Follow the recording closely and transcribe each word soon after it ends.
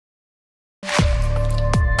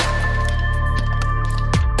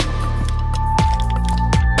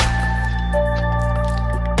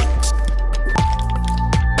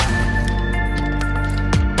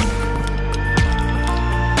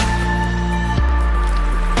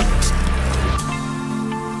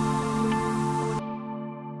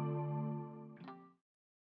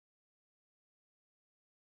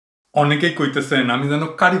অনেকেই কইতেছেন আমি যেন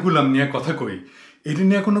কারিকুলাম নিয়ে কথা কই, এটি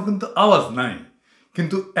নিয়ে কোনো কিন্তু আওয়াজ নাই।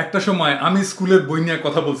 কিন্তু একটা সময় আমি স্কুলের বই নিয়ে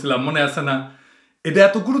কথা বলছিলাম, মনে আছে না? এটা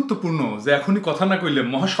এত গুরুত্বপূর্ণ যে এখনই কথা না কইলে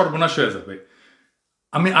মহা সর্বনাশ হয়ে যাবে।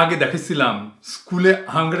 আমি আগে দেখেছিলাম স্কুলে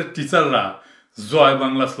হাঙ্গারের টিচাররা জয়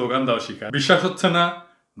বাংলা স্লোগান দেওয়া শিখায়। বিশ্বাস হচ্ছে না?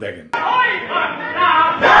 দেখেন।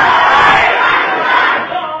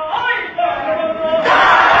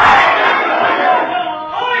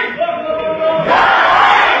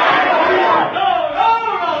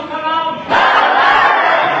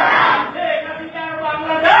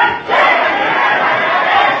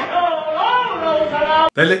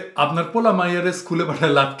 তাইলে আপনার পোলা মাইয়ারে স্কুলে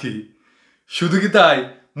পাঠায় লাভ কি? শুধু কি তাই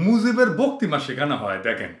মুজিবের বক্তিমা শেখানো হয়?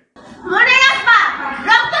 দেখেন। মনে রাখবা,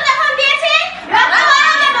 রক্ত যখন দিয়েছি রক্ত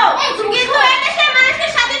বড় দেব, কিন্তু এদেশের মানুষকে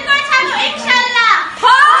স্বাধীন করে ছাড়বো ইনশাআল্লাহ।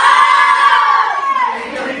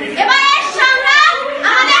 এবারের সংগ্রাম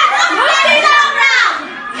আমাদের মুক্তির সংগ্রাম,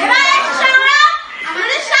 এবারের সংগ্রাম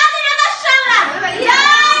আমাদের স্বাধীনতার সংগ্রাম।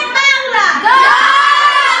 জয় বাংলা,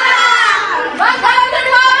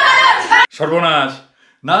 সর্বনাশ!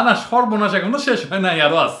 না না, সর্বনাশ এখনো শেষ হয় নাই,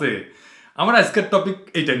 আরো আছে। আমার আজকের টপিক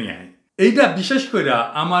এইটা নিয়ে আয়। এইটা বিশেষ করে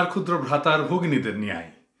আমার ক্ষুদ্র ভ্রাতার ভগিনীদের নিয়ে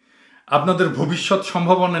আয়। আপনাদের ভবিষ্যৎ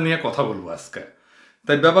সম্ভাবনা নিয়ে কথা বলবো আজকে।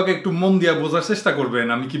 তাই ব্যাপারকে একটু মন দিয়ে বোঝার চেষ্টা করবেন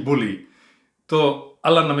আমি কি বলি। তো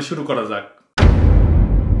আল্লাহর নামে শুরু করা যাক।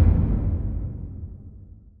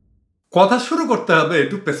 কথা শুরু করতে হবে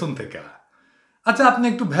একটু পেছন থেকে। আচ্ছা, আপনি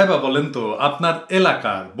একটু ভেবা বলেন তো, আপনার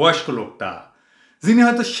এলাকার বয়স্ক লোকটা যিনি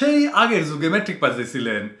হয়তো সেই আগের যুগে ম্যাট্রিক পাস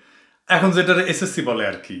দিয়েছিলেন, এখন যেটা এসএসসি বলে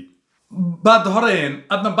আর কি, বা ধরেন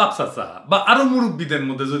আপনার বাপ চাচা বা আরো মুরব্বীদের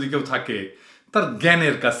মধ্যে যদি কেউ থাকে, তার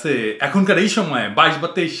জ্ঞানের কাছে এখনকার এই সময়ে 22 বা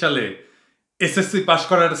 23 সালে এসএসসি পাশ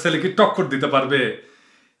করার ছেলেকে টক্কর দিতে পারবে?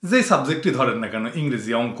 যে সাবজেক্টই ধরেন না কেন,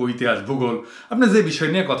 ইংরেজি, অঙ্ক, ইতিহাস, ভূগোল, আপনি যে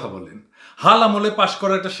বিষয় নিয়ে কথা বলেন, হাল আমলে পাশ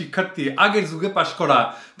করা একটা শিক্ষার্থী আগের যুগে পাশ করা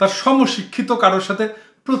তার সমশিক্ষিত কারোর সাথে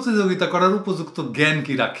প্রতিযোগিতা করার উপযুক্ত জ্ঞান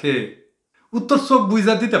কি রাখে? উত্তর চোখ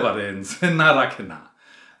বুঝা দিতে পারেন যে না, রাখে না।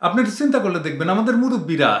 আপনি একটু চিন্তা করলে দেখবেন আমাদের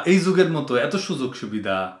মুরব্বীরা এই যুগের মতো এত সুযোগ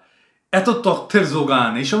সুবিধা, এত তথ্যের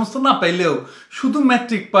যোগান এই সমস্ত না পাইলেও শুধু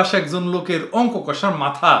ম্যাট্রিক পাস একজন লোকের অঙ্ক কষার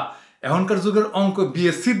মাথা এখনকার যুগের অঙ্ক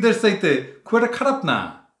বিএসসিদের চাইতে খুব একটা খারাপ না।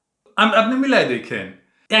 আপনি মিলাই দেখেন,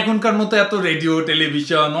 এখনকার মতো এত radio,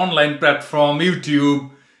 television, online platform, YouTube,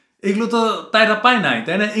 এগুলো তো তাইরা পায় নাই,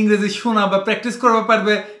 তাই না? ইংরেজি শোনা বা প্র্যাকটিস করতে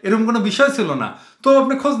পারবে এরকম কোনো বিষয় ছিল না। তো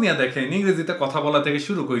আপনি খোঁজ নিয়ে দেখেন, ইংরেজিতে কথা বলা থেকে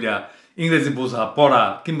শুরু কইরা ইংরেজি বোঝা, পড়া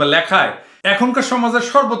কিংবা লেখায় এখনকার সমাজের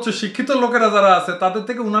সর্বোচ্চ শিক্ষিত লোকেরা যারা আছে তাদের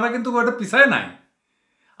থেকে উনারা কিন্তু ওটা পিছায় নাই।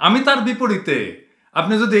 আমি তার বিপরীতে,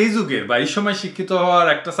 আপনি যদি এই যুগের বা এই সময় শিক্ষিত হওয়ার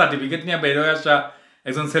একটা সার্টিফিকেট নিয়ে বের হয়ে আসা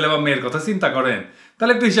একজন ছেলে বা মেয়ের কথা চিন্তা করেন,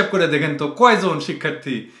 তাহলে একটু হিসাব করে দেখেন তো কয়জন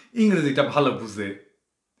শিক্ষার্থী ইংরেজিটা ভালো বুঝে।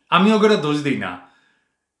 আমি ওগুলো দোষ দিই না,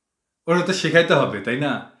 ওরা তো শেখাইতে হবে, তাই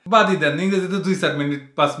না? বাদই দেন, ইংরেজিতে 2-4 মিনিট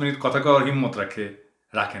 5 মিনিট কথা কওয়ার হিম্মত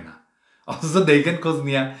রাখে না। অথচ দেখেন খোঁজ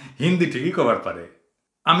নিয়া হিন্দি ঠিকই কবার পারে।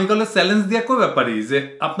 আমি কলে চ্যালেঞ্জ দিয়ে কই ব্যাপারি যে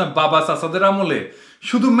আপনার বাবা চাচাদের আমলে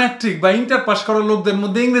শুধু ম্যাট্রিক বা ইন্টার পাস করা লোকদের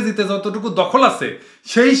মধ্যে ইংরেজিতে যতটুকু দখল আছে,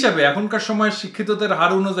 সেই হিসাবে এখনকার সময়ের শিক্ষিতদের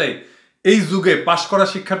হার অনুযায়ী এই যুগে পাশ করা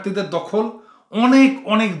শিক্ষার্থীদের দখল অনেক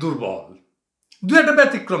অনেক দুর্বল। দু একটা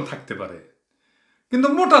ব্যতিক্রম থাকতে পারে, কিন্তু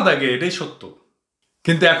মোটা দাগে এটাই সত্য।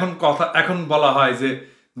 কিন্তু এখন বলা হয় যে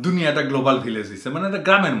দুনিয়াটা গ্লোবাল ভিলেজ হয়েছে, মানে একটা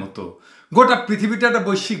গ্রামের মতো। গোটা পৃথিবীটা একটা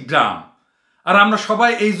বৈশ্বিক গ্রাম, আর আমরা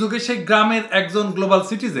সবাই এই যুগে সেই গ্রামের একজন গ্লোবাল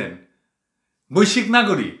সিটিজেন, বৈশ্বিক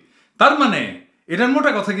নাগরিক। তার মানে এটার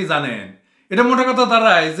মোটা কথা কি জানেন? এটা মোটা কথা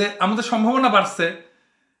দাঁড়ায় যে আমাদের সম্ভাবনা বাড়ছে,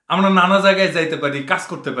 আমরা নানা জায়গায় যাইতে পারি, কাজ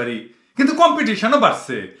করতে পারি, কিন্তু কম্পিটিশনও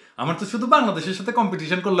বাড়ছে। আমার তো শুধু বাংলাদেশের সাথে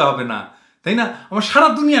কম্পিটিশন করলে হবে না, তাই না? আমার সারা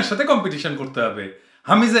দুনিয়ার সাথে কম্পিটিশন করতে হবে।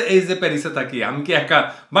 আমি যে এই যে প্যারিসে থাকি, আমি কি একা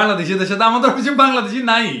বাংলাদেশিদের সাথে? আমাদের কিছু বাংলাদেশি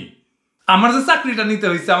নাই। আমার যে চাকরিটা নিতে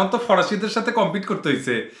হয়েছে, আমার তো ফরাসিদের সাথে কম্পিট করতে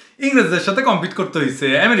হয়েছে, ইংরেজদের সাথে কম্পিট করতে হয়েছে,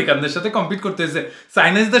 আমেরিকানদের সাথে কম্পিট করতে হয়েছে,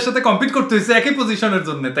 চাইনিজদের সাথে কম্পিট করতে হয়েছে একই পজিশনের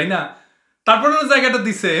জন্য, তাই না? তারপরে জায়গাটা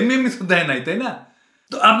দিছে, এমনি এমনি দেয় নাই, তাই না?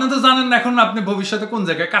 তো আপনি তো জানেন না এখন আপনি ভবিষ্যতে কোন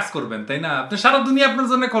জায়গায় কাজ করবেন, তাই না? আপনি সারা দুনিয়া আপনার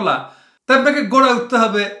জন্য খোলা, তাই আপনাকে গড়ে উঠতে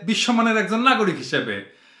হবে বিশ্বমানের একজন নাগরিক হিসেবে।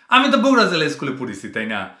 আমি তো বগুড়া জেলা স্কুলে পড়েছি, তাই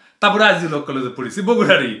না? তারপরে আজিল কলেজে পড়েছি,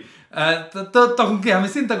 বগুড়ারই। তো তখন কি আমি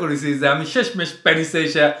চিন্তা করেছি যে আমি শেষমেশ প্যারিসে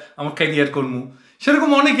এসে আমার ক্যারিয়ার করবো?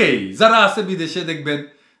 সেরকম অনেকেই যারা আছে বিদেশে দেখবেন,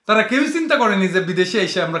 তারা কেউই চিন্তা করেনি যে বিদেশে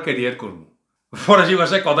এসে আমরা ক্যারিয়ার করবো, ফরাসি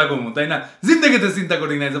ভাষায় কথা কমু, তাই না? জিন্দেগিতে চিন্তা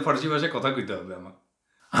করি না যে ফরাসি ভাষায় কথা কইতে হবে।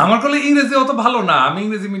 আমার কলে ইংরেজি অত ভালো না, আমি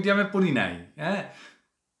ইংরেজি মিডিয়ামে পড়ি নাই, হ্যাঁ।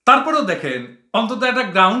 তারপরেও দেখেন, অন্তত একটা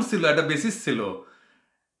গ্রাউন্ড ছিল, একটা বেসিস ছিল,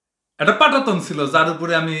 একটা পাটাতন ছিল যার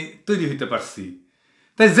উপরে আমি তৈরি হইতে পারছি।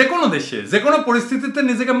 তাই যে কোনো দেশে যে কোনো পরিস্থিতিতে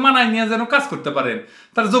নিজেকে মানায় নিয়ে যেন কাজ করতে পারেন,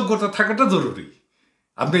 তার যোগ্যতা থাকাটা জরুরি।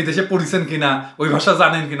 আপনি এই দেশে পড়েছেন কিনা, ওই ভাষা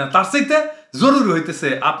জানেন কিনা, তার চাইতে জরুরি হইতেছে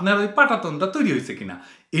আপনার ওই পাটাতনটা তৈরি হয়েছে কিনা।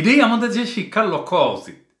 এটাই আমাদের যে শিক্ষার লক্ষ্য হওয়া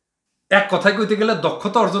উচিত। এক কথায় কইতে গেলে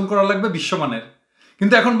দক্ষতা অর্জন করা লাগবে বিশ্বমানের।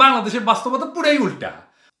 কিন্তু এখন বাংলাদেশের বাস্তবতা পুরাই উল্টা।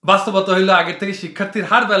 বাস্তবতা হইলো আগের থেকে শিক্ষার্থীর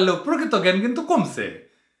হার বাড়লেও প্রকৃত জ্ঞান কিন্তু কমছে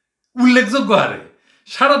উল্লেখযোগ্য হারে।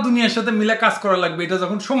 সারা দুনিয়ার সাথে মিলে কাজ করা লাগবে, এটা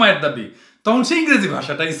যখন সময়ের দাবি, তখন সে ইংরেজি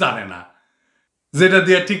ভাষাটাই জানে না, যেটা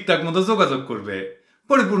দিয়ে ঠিকঠাক মতো যোগাযোগ করবে।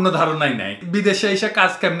 পরিপূর্ণ ধারণাই নাই বিদেশে এসে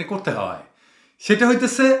কাজ কেমনি করতে হয়। সেটা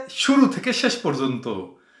হইতেছে শুরু থেকে শেষ পর্যন্ত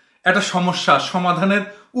একটা সমস্যা সমাধানের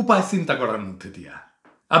উপায় চিন্তা করার মধ্যে দিয়া।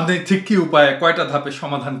 আপনি ঠিক কি উপায়ে কয়টা ধাপে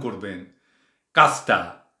সমাধান করবেন কাজটা,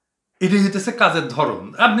 এটাই হইতেছে কাজের ধরন।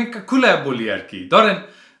 আপনি খুলে বলি আর কি, ধরেন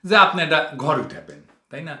যে আপনি একটা ঘর উঠাবেন,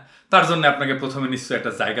 তাই না? তার জন্য আপনাকে প্রথমে নিশ্চয়ই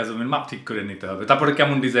একটা জায়গা জমির মাপ ঠিক করে নিতে হবে। তারপরে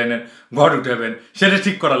কেমন ডিজাইনের ঘর উঠাবেন সেটা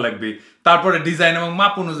ঠিক করা লাগবে। তারপরে ডিজাইন এবং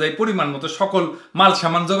মাপ অনুযায়ী পরিমাণ মতো সকল মাল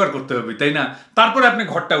সামান জোগাড় করতে হবে, তাই না? তারপরে আপনি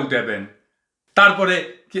ঘরটা উঠাবেন। তারপরে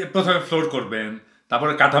প্রথমে ফ্লোর করবেন,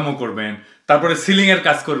 তারপরে কাঠামো করবেন, তারপরে সিলিং এর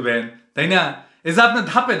কাজ করবেন, তাই না? এই যে আপনি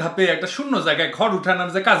ধাপে ধাপে একটা শূন্য জায়গায় ঘর উঠানোর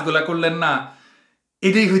যে কাজগুলা করলেন না,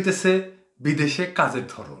 এটাই হইতেছে বিদেশে কাজের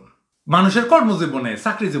ধরন। মানুষের কর্মজীবনে,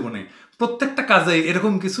 চাকরি জীবনে প্রত্যেকটা কাজে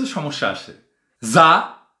এরকম কিছু সমস্যা আসে, যা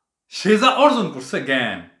সে যা অর্জন করছে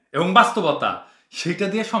জ্ঞান এবং বাস্তবতা, সেইটা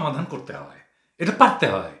দিয়ে সমাধান করতে হয়, এটা পারতে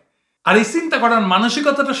হয়। আর এই চিন্তা করার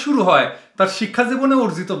মানসিকতাটা শুরু হয় তার শিক্ষা জীবনে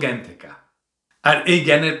অর্জিত জ্ঞান থেকে। আর এই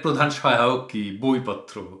জ্ঞানের প্রধান সহায়ক কি?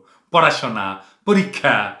 বইপত্র, পড়াশোনা,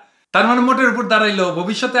 পরীক্ষা। তার মানে মোটের উপর দাঁড়াইলো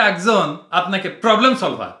ভবিষ্যতে একজন আপনাকে প্রবলেম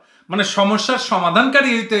সলভার, মানে সমস্যার সমাধানকারী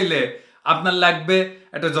হইতে হইলে আপনার লাগবে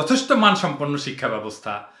একটা যথেষ্ট মানসম্পন্ন শিক্ষা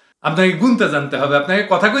ব্যবস্থা। আপনাকে গুনতে জানতে হবে, আপনাকে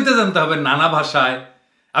কথা কইতে জানতে হবে নানা ভাষায়,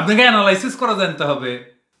 আপনাকে অ্যানালাইসিস করা জানতে হবে,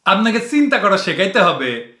 আপনাকে চিন্তা করা শেখাইতে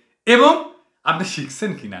হবে, এবং আপনি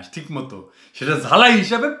শিখছেন কিনা ঠিক মতো সেটা ঝালাই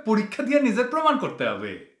হিসাবে পরীক্ষা দিয়ে নিজের প্রমাণ করতে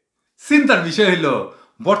হবে। চিন্তার বিষয় হইলো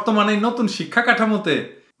বর্তমানে নতুন শিক্ষা কাঠামোতে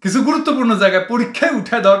কিছু গুরুত্বপূর্ণ জায়গায় পরীক্ষায়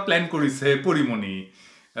উঠে দেওয়ার প্ল্যান করেছে পরিমণি।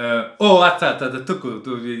 ও আচ্ছা আচ্ছা তুকু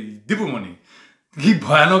দীপুমণি, কি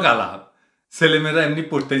ভয়ানক আলাপ। ছেলেমেয়েরা এমনি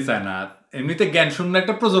পড়তেই চায় না, এমনিতে জ্ঞান শূন্য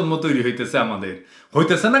একটা প্রজন্ম তৈরি হইতেছে, আমাদের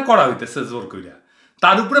হইতেছে না, করা হইতেছে জোর কইরা।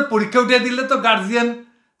 তার উপরে পরীক্ষা উঠিয়ে দিলে তো গার্জিয়ান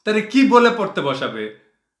তারে কি বলে পড়তে বসাবে?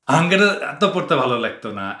 আঙ্গের তো পড়তে ভালো লাগতো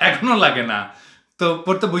না, এখনো লাগে না, তো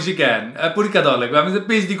পড়তে বসি কেন? পরীক্ষা দেওয়া লাগবে। আমি যে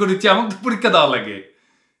পিএইচডি করেছি, আমাকে তো পরীক্ষা দেওয়া লাগে।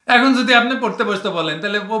 এখন যদি আপনি পড়তে বসতে বলেন,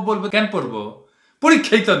 তাহলে ও বলবে কেন পড়বো,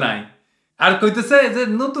 পরীক্ষাই তো নাই। আর কইতেছে যে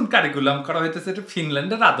নতুন কারিকুলাম করা হইতেছে, এটা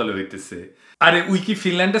ফিনল্যান্ডের আদলে হইতেছে। আরে উই কি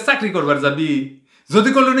ফিনল্যান্ডে চাকরি করবার যাবি? যদি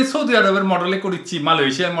কলোনি সৌদি আরবের মডেলে করিচ্ছি,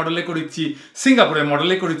 মালয়েশিয়ার মডেলে করিচ্ছি, সিঙ্গাপুরের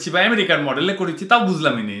মডেলে করিচ্ছি, বা আমেরিকার মডেলে করিচ্ছি, তাও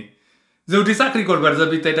বুঝলামই নি যে ওটি চাকরি করবার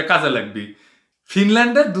যাবি, তো এটা কাজে লাগবি।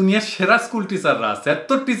 ফিনল্যান্ডের দুনিয়ার সেরা স্কুল টিচাররা আছে, এত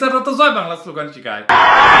টিচাররা তো জয় বাংলা স্লোগান শিখায়।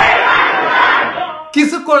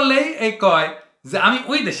 কিছু করলেই এই কয় যে আমি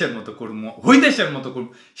ওই দেশের মতো করবো, ওই দেশের মতো করবো,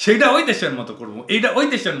 সেইটা ওই দেশের মতো করবো, এইটা ওই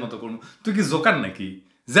দেশের মতো করবো। তুই কি জোকার নাকি?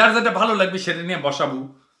 যার যেটা ভালো লাগবে সেটা নিয়ে বসাবো।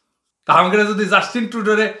 তা আমাকে যদি জাস্টিন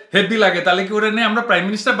ট্রুডোরে হেভি লাগে, তাহলে কি ওরে নিয়ে আমরা প্রাইম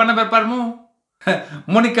মিনিস্টার বানাবার পারবো?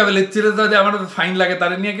 মনিকা বেলেচ্চিরে যদি আমার ফাইন লাগে,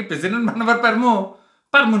 তাহলে নিয়ে কি প্রেসিডেন্ট বানাবার পারবো?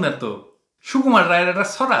 পারবো না তো। সুকুমার রায়ের একটা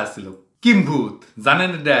ছড়া আছিল, কিম্ভূত,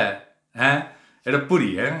 জানেন এটা? হ্যাঁ, এটা পুরি।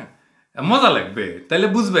 হ্যাঁ, মজা লাগবে, তাহলে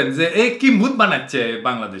বুঝবেন যে এই কিম্ভূত বানাচ্ছে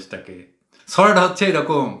বাংলাদেশটাকে। ছড়াটা হচ্ছে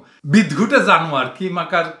এরকম: বিদঘুটে জানোয়ার কি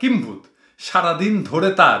মাকার কিম্ভূত, সারাদিন ধরে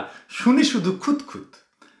তার শুনি শুধু খুঁতখুত।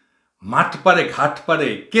 মাঠ পারে ঘাট পারে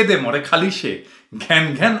কেঁদে মরে খালি সে, ঘ্যান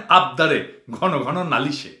ঘ্যান আবদারে ঘন ঘন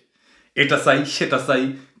নালিশে। এটা চাই সেটা চাই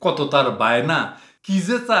কত তার বায়না, কি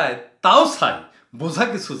যে চায় তাও চাই বোঝা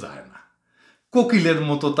কিছু যায় না। কোকিলের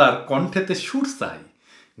মতো তার কণ্ঠেতে সুর চাই,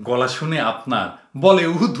 গলা শুনে আপনার বলে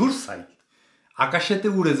উহুধুর চাই। আকাশেতে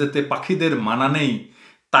উড়ে যেতে পাখিদের মানা নেই,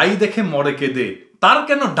 তাই দেখে মরে কেঁদে তার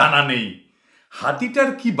কেন ডানা নেই। হাতিটার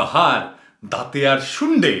কি বাহার দাঁতে আর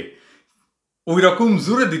শুন্ডে, ওই রকম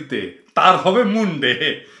জুড়ে দিতে তার হবে মুন্ডে।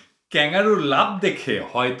 ক্যাঙ্গারুর লাভ দেখে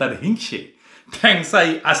হয় তার হিংসে, ঠ্যাংসাই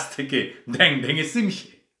আজ থেকে ঢ্যাং ঢেঙে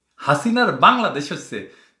সিমসে। হাসিনার বাংলাদেশ হচ্ছে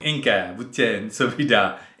ইনকা, বুঝছেন? ছবিটা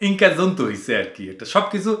ইনকা জন্তু হয়েছে আর কি। এটা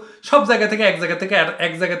সবকিছু সব জায়গা থেকে এক জায়গা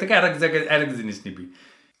থেকে আরেক জায়গায় আরেক জিনিস নিবি।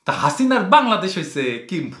 তা হাসিনার বাংলাদেশ হয়েছে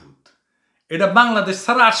কিম্ভূত। এটা বাংলাদেশ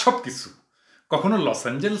ছাড়া আর সব কিছু। কখনো লস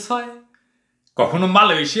অ্যাঞ্জেলস হয়, কখনো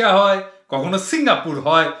মালয়েশিয়া হয়, কখনো সিঙ্গাপুর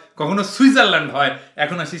হয়, কখনো সুইজারল্যান্ড হয়,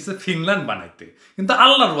 এখন আসিছে ফিনল্যান্ড বানাইতে। কিন্তু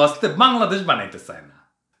আল্লাহর ওয়াস্তে বাংলাদেশ বানাইতে চায় না।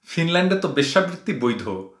 ফিনল্যান্ডে তো বেশ্যাবৃত্তি বৈধ,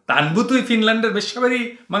 তা আনবো তুই ফিনল্যান্ডের বেশ্যাবাড়ি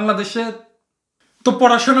বাংলাদেশে? তো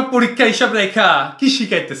পড়াশোনা পরীক্ষা হিসাব রেখা কি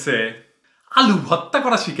শিখাইতেছে? আলু ভর্তা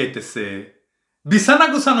করা শিখাইতেছে, বিছানা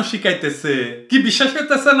গুছানো শিখাইতেছে। কি বিশ্বাস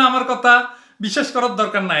করতেছে না আমার কথা? বিশ্বাস করার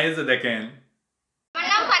দরকার নাই। এই যে দেখেন, আমার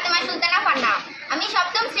নাম ফাতেমা সুলতানা পান্না। আমি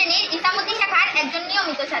সপ্তম শ্রেণীর ইসামুদ্দিন শাখার একজন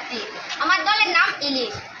নিয়মিত ছাত্রী। আমার দলের নাম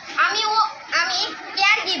ইলিশ। আমি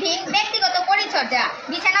কেয়ার গিভিং, ব্যক্তিগত পরিচর্যা,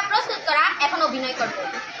 বিছানা প্রস্তুত করা, এখন অভিনয় করব।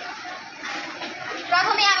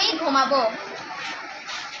 প্রথমে আমি ঘুমাবো।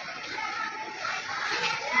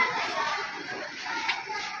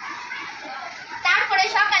 তারপরে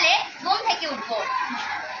সকালে ঘুম থেকে উঠবো।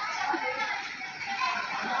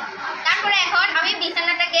 তারপরে এখন আমি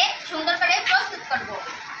বিছানাটাকে সুন্দর করে প্রস্তুত করব।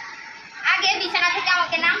 আগে বিছানা থেকে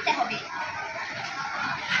আমাকে নামতে হবে।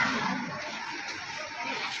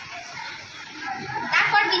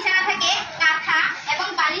 তারপর বিছানা থেকে কাঁথা এবং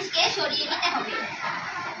বালিশকে সরিয়ে নিতে হবে।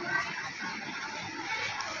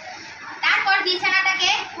 তারপর বিছানাটাকে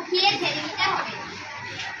উঠিয়ে ঝেড়ে নিতে হবে।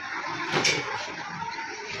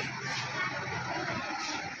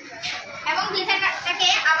 এবং বিছানাটাকে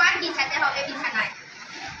আবার বিছাতে হবে।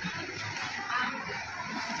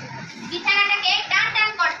 বিছানাটাকে টান টান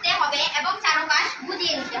করতে হবে এবং চারপাশ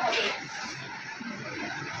বুঝিয়ে নিতে হবে।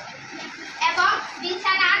 এবং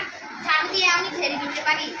বিছানার ঝাড়ু দিয়ে আমি ঝেড়ে দিতে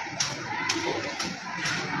পারি।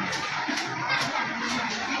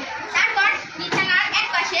 তারপর বিছানার এক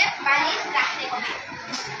পাশে বালিশ রাখতে হবে।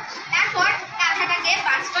 তারপর কাঁথাটাকে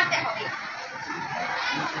ভাঁজ করতে হবে।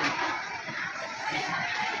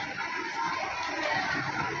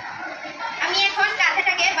 আমি এখন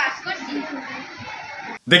কাঁথাটাকে ভাঁজ করছি।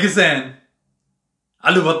 দেখেছেন?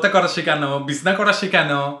 আলু ভর্তা করা শেখানো, বিছনা করা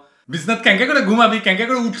শেখানো, বিছনাত ক্যাঙ্কা করে ঘুমাবি, ক্যাঙ্কা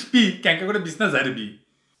করে উঠবি, ক্যাঙ্কা করে বিছনা ঝাড়বি।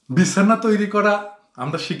 বিছানা তৈরি করা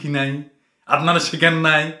আমরা শিখি নাই, আপনারা শিখেন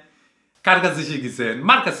নাই। কার কাছে শিখেছেন?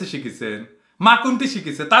 মার কাছে শিখেছেন। মা কোনটি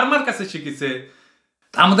শিখেছে? তার মার কাছে শিখেছে।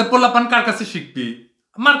 আমাদের পোলাপান কার কাছে শিখবি?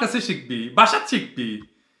 মার কাছে শিখবি, বাসাত শিখবি।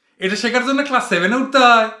 এটা শেখার জন্য ক্লাস 7-এ উঠতে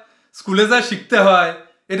হয়, স্কুলে যায় শিখতে হয়।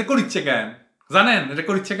 এটা করিচ্ছে কেন জানেন? এটা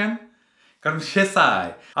করিচ্ছে কেন? কারণ সে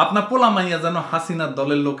চায় আপনার পোলা মাইয়া যেন হাসিনার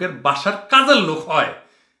দলের লোকের বাসার কাজের লোক হয়।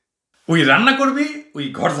 ওই রান্না করবি, ওই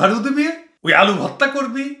ঘর ঝাড়ু দিবি, ওই আলু ভর্তা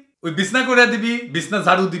করবি, ওই বিছনা করে দিবি, বিছনা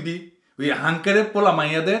ঝাড়ু দিবি। ওই হাঙ্কেরে পোলা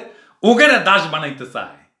মাইয়াদের ওগেরে দাস বানাইতে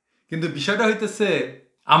চায়। কিন্তু বিষয়টা হইতেছে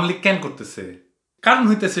আমলিক কেন করতেছে? কারণ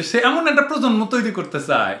হইতেছে সে এমন একটা প্রজন্ম তৈরি করতে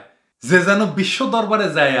চায় যে যেন বিশ্ব দরবারে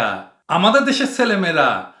যায়া আমাদের দেশের ছেলেমেয়েরা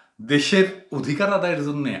দেশের অধিকার আদায়ের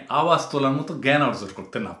জন্য আওয়াজ তোলার মতো জ্ঞান অর্জন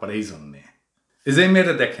করতে না পারে। এই জন্যে এই যে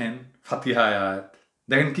মেয়েরা দেখেন ফাতিহা আয়াত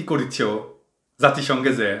দেখেন কি করিচ্ছে ও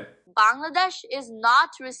জাতিসংঘে যে Bangladesh is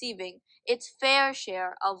not receiving its fair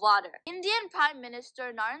share of water. Indian Prime Minister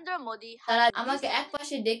Narendra Modi তারা আমাকে এক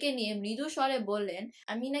পাশে ডেকে নিয়ে মৃদু স্বরে বললেন,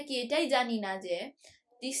 আমি নাকি এটাই জানি না যে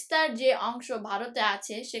তিস্তার যে অংশ ভারতে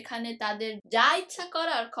আছে সেখানে তাদের যা ইচ্ছা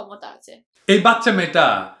করার ক্ষমতা আছে। এই বাচ্চা মেয়েটা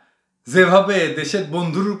যেভাবে দেশের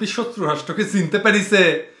বন্ধুরূপী শত্রু রাষ্ট্রকে চিনতে পারিছে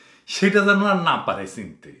সেটা যেন আর না পারে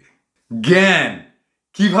চিনতে। জ্ঞান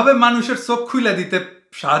কিভাবে মানুষের চোখ খুলে দিতে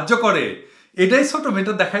সাহায্য করে এটাই ছোট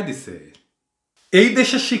মেয়েটা দেখাই দিছে। এই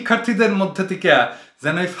দেশের শিক্ষার্থীদের মধ্যে থেকে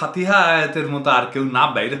যেন এই ফাতিহা আয়াতের মতো আর কেউ না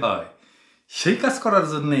বাইর হয় সেই কাজ করার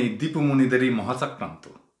জন্যই দীপুমণিদের এই মহাচক্রান্ত।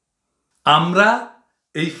 আমরা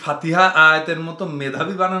এই ফাতিহা আয়াতের মতো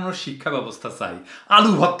মেধাবী বানানোর শিক্ষা ব্যবস্থা চাই,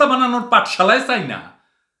 আলু ভর্তা বানানোর পাঠশালায় চাই না।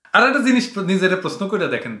 আর একটা জিনিস নিজেরা প্রশ্ন করে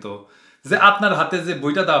দেখেন তো, যে আপনার হাতে যে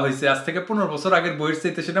বইটা দেওয়া হয়েছে আজ থেকে 15 বছর আগের বইয়ের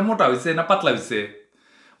চাইতে সেটা মোটা হয়েছে না পাতলা হয়েছে?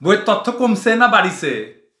 বইয়ের তথ্য কমছে না বাড়িছে?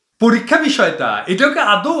 পরীক্ষা বিষয়টা এটাও কি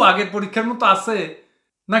আদৌ আগের পরীক্ষার মতো আছে,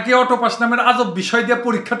 নাকি অটোপাস নামের আজব বিষয় দিয়ে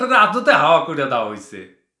পরীক্ষাটারে আদতে হাওয়া করে দেওয়া হয়েছে?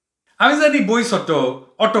 আমি জানি বই ছোট,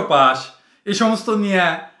 অটোপাস এই সমস্ত নিয়ে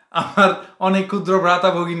আমার অনেক ক্ষুদ্র ভ্রাতা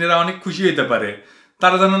ভগিনীরা অনেক খুশি হইতে পারে,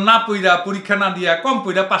 তারা যেন না পইরা পরীক্ষা না দিয়া কম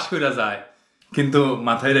পইরা পাশ কইরা যায়। কিন্তু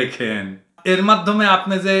মাথায় রেখেন এর মাধ্যমে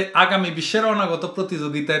আপনি যে আগামী বিশ্বের অনাগত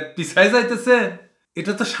প্রতিযোগিতায় পিছায় যাইতেছেন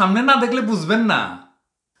এটা তো সামনে না দেখলে বুঝবেন না।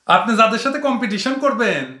 আপনি যাদের সাথে কম্পিটিশন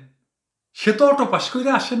করবেন সে তো অটো পাস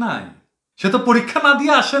করে আসে নাই, সে তো পরীক্ষা না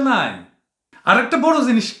দিয়ে আসে নাই। আর একটা বড়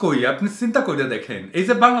জিনিস কই, আপনি চিন্তা করে দেখেন, এই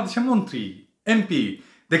যে বাংলাদেশের মন্ত্রী এমপি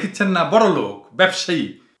দেখিচ্ছেন না, বড় লোক ব্যবসায়ী,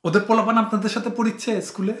 ওদের পোলাপান আপনাদের সাথে পড়িচ্ছে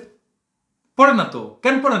স্কুলে? পড়ে না তো।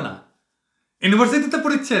 কেন পড়ে না? ইউনিভার্সিটিতে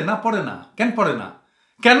পড়িচ্ছে না? পড়ে না। কেন পড়ে না?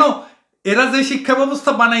 কেন এরা যে শিক্ষা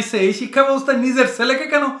ব্যবস্থা বানাইছে এই শিক্ষা ব্যবস্থা নিজের ছেলেকে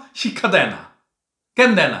কেন শিক্ষা দেয় না? কেন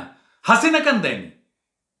দেয় না? হাসিনা কেন দেয়নি?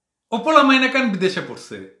 ওপোলা মাইনা কেন বিদেশে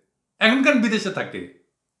পড়ছে, এখন কেন বিদেশে থাকে?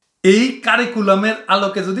 এই কারিকুলামের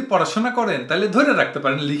আলোকে যদি পড়াশোনা করেন তাহলে ধরে রাখতে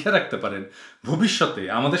পারেন, লিখে রাখতে পারেন, ভবিষ্যতে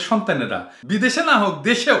আমাদের সন্তানেরা বিদেশে না হোক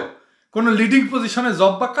দেশেও কোনো লিডিং পজিশনে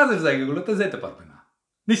জব বা কাজের জায়গাগুলোতে যেতে পারবে না,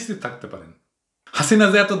 নিশ্চিত থাকতে পারেন। হাসিনা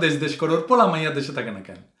যে এত দেশ দেশ করে ওর পোলা মাইয়া দেশে থাকে না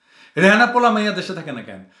কেন? রেহানা পোলামাইয়া দেশে থাকে না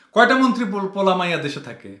কেন? কয়টা মন্ত্রী পোলামাইয়া দেশে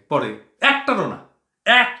থাকে পরে? একটারও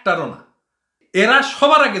না। এরা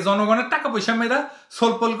সবার আগে জনগণের টাকা পয়সা মেয়েরা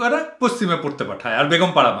সোলপল করে পশ্চিমে পড়তে পাঠায় আর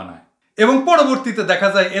বেগম পাড়া বানায়, এবং পরবর্তীতে দেখা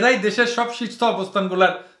যায় এরাই দেশের সব শীর্ষ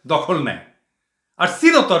অবস্থানগুলার দখল নেয় আর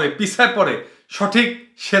চিরতরে পিছায় পড়ে সঠিক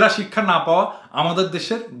সেরা শিক্ষা না পাওয়া আমাদের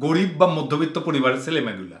দেশের গরিব বা মধ্যবিত্ত পরিবারের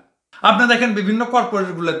ছেলেমেয়েগুলা। আপনি দেখেন বিভিন্ন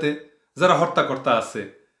কর্পোরেটগুলোতে যারা হর্তাকর্তা আছে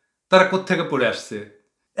তারা কোত্থেকে পড়ে আসছে?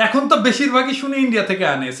 এখন তো বেশিরভাগই শুনে ইন্ডিয়া থেকে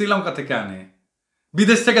আনে, শ্রীলঙ্কা থেকে আনে,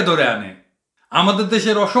 বিদেশ থেকে ধরে আনে। আমাদের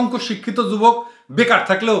দেশের অসংখ্য শিক্ষিত যুবক বেকার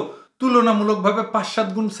থাকলেও তুলনামূলকভাবে 5-7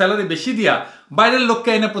 গুণ স্যালারি বেশি দিয়া বাইরের লোককে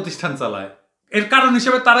এনে প্রতিষ্ঠান চালায়। এর কারণ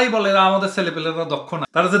হিসেবে তারাই বলে আমাদের ছেলেপেলেরা দক্ষ না।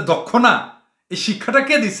 তারা যে দক্ষ না, এই শিক্ষাটা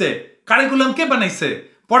কে দিছে? কারিকুলাম কে বানাইছে?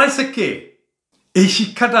 পড়াইছে কে? এই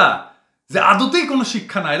শিক্ষাটা যে আদতেই কোনো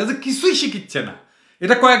শিক্ষা না, এটা যে কিছুই শিখিচ্ছে না,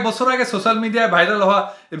 এটা কয়েক বছর আগে সোশ্যাল মিডিয়ায় ভাইরাল হওয়া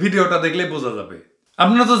ভিডিওটা দেখলেই বোঝা যাবে।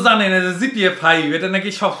 আপনারা তো জানেন যে জিপিএ 5 এটা নাকি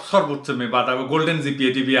সর্বোচ্চ মেয়ে বা গোল্ডেন জিপিএ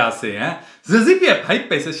টিপিএ আছে। হ্যাঁ, যে জিপিএ 5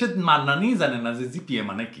 পাইছে সে মানানি জানে না যে জিপিএ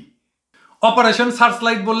মানে কি। অপারেশন সার্চ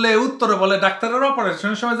লাইট বললে উত্তরে বলে ডাক্তারের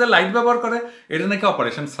অপারেশনের সময় যে লাইট ব্যবহার করে এটা নাকি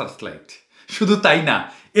অপারেশন সার্চ লাইট। শুধু তাই না,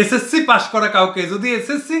 এসএসসি পাস করা কাউকে যদি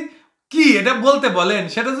এসএসসি কি এটা বলতে বলেন,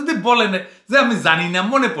 সেটা যদি বলেন যে আমি জানি না,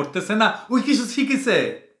 মনে পড়তেছে না, ওই কিছু শিখেছে।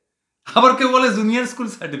 আবার কেউ বলে জুনিয়র স্কুল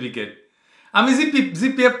সার্টিফিকেট। আমি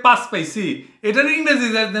জিপিএ 5 পাইছি, এটার ইংরেজি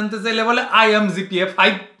জানতে চাইলে বলে আই এম জিপিএ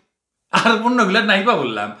 5। আর অন্যগুলা নাইবা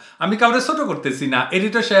বললাম। আমি কাউরে ছোট করতেছি না,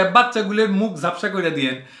 এডিটর সাহেব বাচ্চাগুলোর মুখ ঝাপসা করে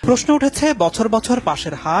দিয়েন। প্রশ্ন উঠেছে বছর বছর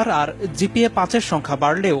পাশের হার আর জিপিএ 5-এর সংখ্যা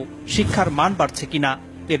বাড়লেও শিক্ষার মান বাড়ছে কিনা।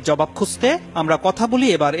 এর জবাব খুঁজতে আমরা কথা বলি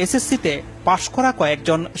এবার এসএসসিতে পাশ করা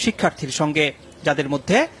কয়েকজন শিক্ষার্থীর সঙ্গে, যাদের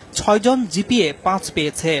মধ্যে 6 জন জিপিএ 5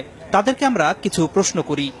 পেয়েছে। তাদেরকে আমরা কিছু প্রশ্ন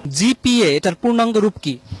করি। জিপিএ এটার পূর্ণাঙ্গ রূপ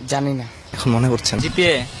কি? জানি না, এখন মনে পড়ছে।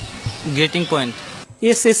 GPA grating point.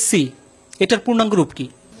 এসএসসি এটার পূর্ণাঙ্গ রূপ কি?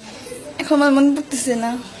 এখন আমার মনে পড়তেছে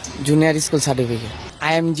না। Junior school certificate.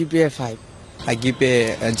 I am GPA 5। I give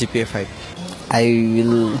a GPA 5. I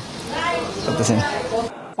will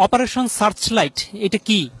operation searchlight এটা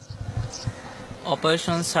কি?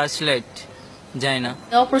 অপারেশন সার্চলাইট জানি না।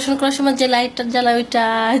 অপারেশন করার সময় যে লাইটটা জ্বালায় ওইটা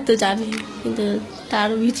তো জানি, কিন্তু তার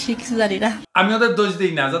বেশি কিছু জানি না। আমি ওদের দোষ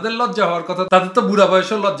দিই না, যাদের লজ্জা হওয়ার কথা তাদের তো বুড়া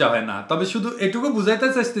বয়সেও লজ্জা হয় না। তবে শুধু এটুকু বুঝাইতে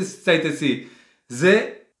চাইতেছি যে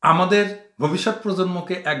আমাদের ভবিষ্যৎ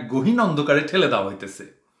প্রজন্মকে এক গহীন অন্ধকারে ঠেলে দেওয়া হইতেছে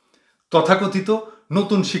তথাকথিত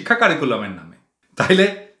নতুন শিক্ষা কারিকুলামের নামে। তাইলে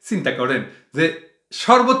চিন্তা করেন যে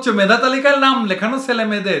সর্বোচ্চ মেধা তালিকার নাম লেখানো ছেলে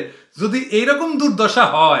মেয়েদের যদি এইরকম দুর্দশা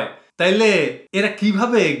হয়, তাইলে এরা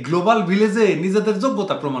কিভাবে গ্লোবাল ভিলেজে নিজেদের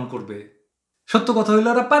যোগ্যতা প্রমাণ করবে? সত্য কথা হইলে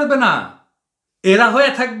ওরা পারবে না। এরা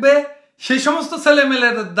হয়ে থাকবে সেই সমস্ত ছেলে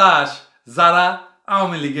মেয়েদের দাস যারা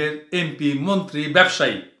আওয়ামী লীগের এমপি, মন্ত্রী,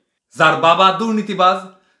 ব্যবসায়ী, যার বাবা দুর্নীতিবাজ,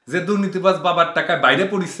 যে দুর্নীতিবাজ বাবার টাকায় বাইরে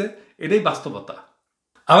পড়িছে, এটাই বাস্তবতা।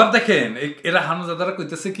 আবার দেখেন এরা হানুজাদারা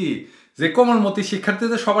কইতেছে কি যে কোমলমতি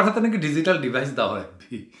শিক্ষার্থীদের সবার হাতে নাকি ডিজিটাল ডিভাইস দেওয়া হয়,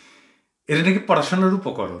 এটা নাকি পড়াশোনার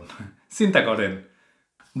উপকরণ। চিন্তা করেন,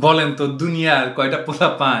 বলেন তো দুনিয়ার কয়টা পোলা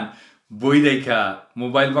পান বই দেখা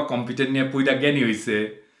মোবাইল বা কম্পিউটার নিয়ে পুইটা জ্ঞানী হয়েছে?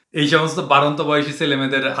 এই সমস্ত বারন্ত বয়সী ছেলে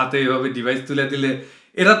মেয়েদের হাতে এইভাবে ডিভাইস তুলে দিলে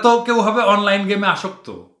এরা তো কেউ হবে অনলাইন গেমে আসক্ত,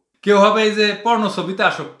 কেউ হবে এই যে পর্ণ ছবিতে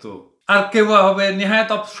আসক্ত, আর কেউ হবে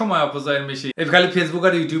নেহায়ত সময় অপচয়ের মেশি, খালি ফেসবুক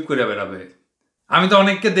আর ইউটিউব করে বেড়াবে। আমি তো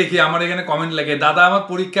অনেককে দেখি, আমার এখানে কমেন্ট লাগে, দাদা আমার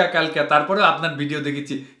পরীক্ষা কালকে, তারপরে আপনার ভিডিও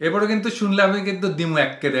দেখেছি, এরপরে কিন্তু শুনলে আমি কিন্তু দিমু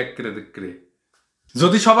এক কেড়ে।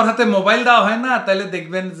 যদি সবার হাতে মোবাইল দেওয়া হয় না, তাহলে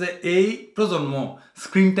দেখবেন যে এই প্রজন্ম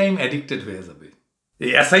স্ক্রিন টাইম অ্যাডিক্টেড হয়ে যাবে।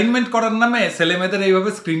 এই অ্যাসাইনমেন্ট করার নামে ছেলে মেয়েদের এইভাবে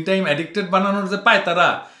স্ক্রিন টাইম অ্যাডিক্টেড বানানোর যে পায় তারা,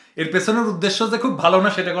 এর পেছনের উদ্দেশ্য যে খুব ভালো না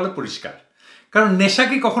সেটা করে পরিষ্কার। কারণ নেশা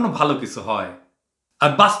কি কখনো ভালো কিছু হয়?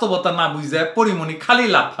 আর বাস্তবতা না বুঝে পরিমণি খালি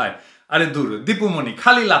লাফায়, আরে দূর দীপুমণি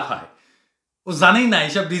খালি লাফায়। ও জানেই না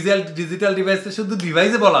এইসব ডিজিটাল ডিভাইসে শুধু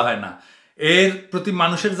ডিভাইসে বলা হয় না, এর প্রতি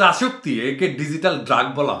মানুষের যে আসক্তি একে ডিজিটাল ড্রাগ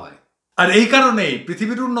বলা হয়। আর এই কারণেই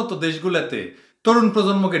পৃথিবীর উন্নত দেশগুলোতে তরুণ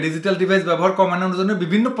প্রজন্মকে ডিজিটাল ডিভাইস ব্যবহার কমানোর জন্য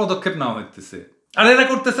বিভিন্ন পদক্ষেপ নেওয়া হইতেছে। আর এরা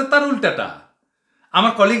করতেছে তার উল্টাটা।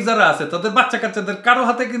 আমার কলিগ যারা আছে তাদের বাচ্চা কাচ্চাদের কারো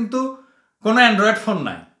হাতে কিন্তু কোনো অ্যান্ড্রয়েড ফোন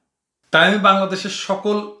নাই। তাই আমি বাংলাদেশের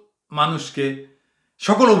সকল মানুষকে,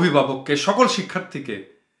 সকল অভিভাবককে, সকল শিক্ষার্থীকে,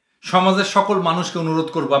 সমাজের সকল মানুষকে অনুরোধ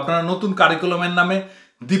করবো, আপনারা নতুন কারিকুলামের নামে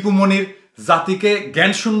দীপুমণির জাতিকে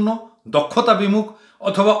জ্ঞানশূন্য, দক্ষতা বিমুখ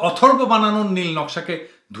অথবা অথর্ব বানানোর নীল নকশাকে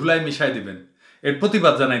ধুলায় মিশাই দিবেন। এর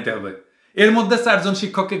প্রতিবাদ জানাইতে হবে। এর মধ্যে 4 জন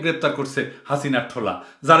শিক্ষককে গ্রেপ্তার করছে হাসিনার ঠোলা,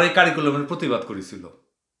 যারা এই কারিকুলামের প্রতিবাদ করেছিল।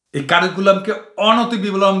 এই কারিকুলামকে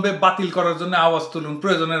অনতিবিলম্বে বাতিল করার জন্য আওয়াজ তুলুন,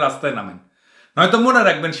 প্রয়োজনে রাস্তায় নামেন। নয়তো মনে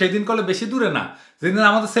রাখবেন সেই দিন কলে বেশি দূরে না যেদিন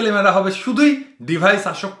আমাদের ছেলেমেয়েরা হবে শুধুই ডিভাইস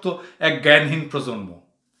আসক্ত এক জ্ঞানহীন প্রজন্ম।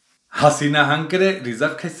 হাসিনা হাঙ্কেরে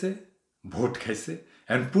রিজার্ভ খাইছে, ভোট খাইছে,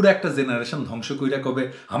 এখন পুরো একটা জেনারেশন ধ্বংস কইরা কবে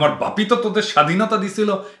আমার বাপি তো তোদের স্বাধীনতা দিছিল,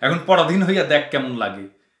 এখন পরাধীন হইয়া দেখ কেমন লাগে।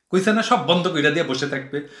 কইছে না সব বন্ধ কইরা দিয়ে বসে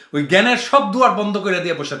থাকবে, ওই জ্ঞানের সব দুয়ার বন্ধ কইরা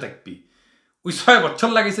দিয়ে বসে থাকবি। ওই 6 বছর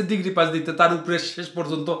লাগেছে ডিগ্রি পাস দিতে, তার উপরে শেষ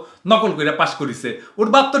পর্যন্ত নকল কইরা পাস করিছে। ওর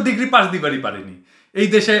বাপ তো ডিগ্রি পাস দিবারই পারেনি। এই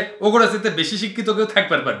দেশে ওগোরা চেতে বেশি শিক্ষিত কেউ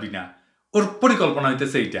থাকবার পারবি না। ওর পরিকল্পনা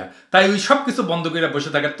হইতেছে এইটা, তাই ওই সব কিছু বন্ধ কইরা বসে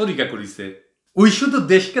থাকার তরিকা করিছে। ওই শুধু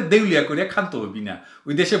দেশকে দেউলিয়া করিয়া ক্ষান্ত হবি না,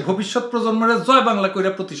 ওই দেশে ভবিষ্যৎ প্রজন্মের জয় বাংলা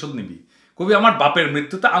কইরা প্রতিশোধ নিবি। কবি আমার বাপের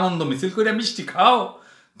মৃত্যুতে আনন্দ মিছিল কইরা মিষ্টি খাও,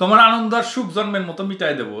 তোমার আনন্দ আর সুখ জন্মের মতো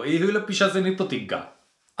মিটাই দেবো, এই হইল পিশাচিনীর প্রতিজ্ঞা।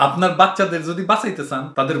 আপনার বাচ্চাদের যদি বাঁচাইতে চান,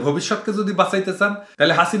 তাদের ভবিষ্যৎকে যদি বাঁচাইতে চান,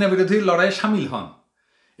 তাহলে হাসিনা বিরোধী লড়াইয়ে সামিল হন।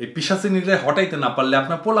 এই পিশাচিনীরে হটাইতে না পারলে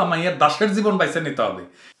আপনার পোলা মাইয়ের দাসের জীবন বাইছে নিতে হবে।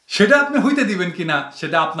 সেটা আপনি হইতে দিবেন কিনা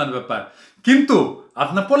সেটা আপনার ব্যাপার, কিন্তু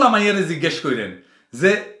আপনার পোলা মাইয়ারে জিজ্ঞেস করেন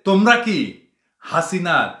যে তোমরা কি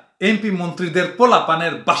হাসিনার এমপি মন্ত্রীদের পোলা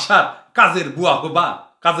পানের বাসার কাজের বুয়া হবা,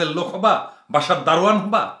 কাজের লোক হবা, বাসার দারোয়ান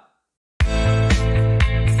হবা?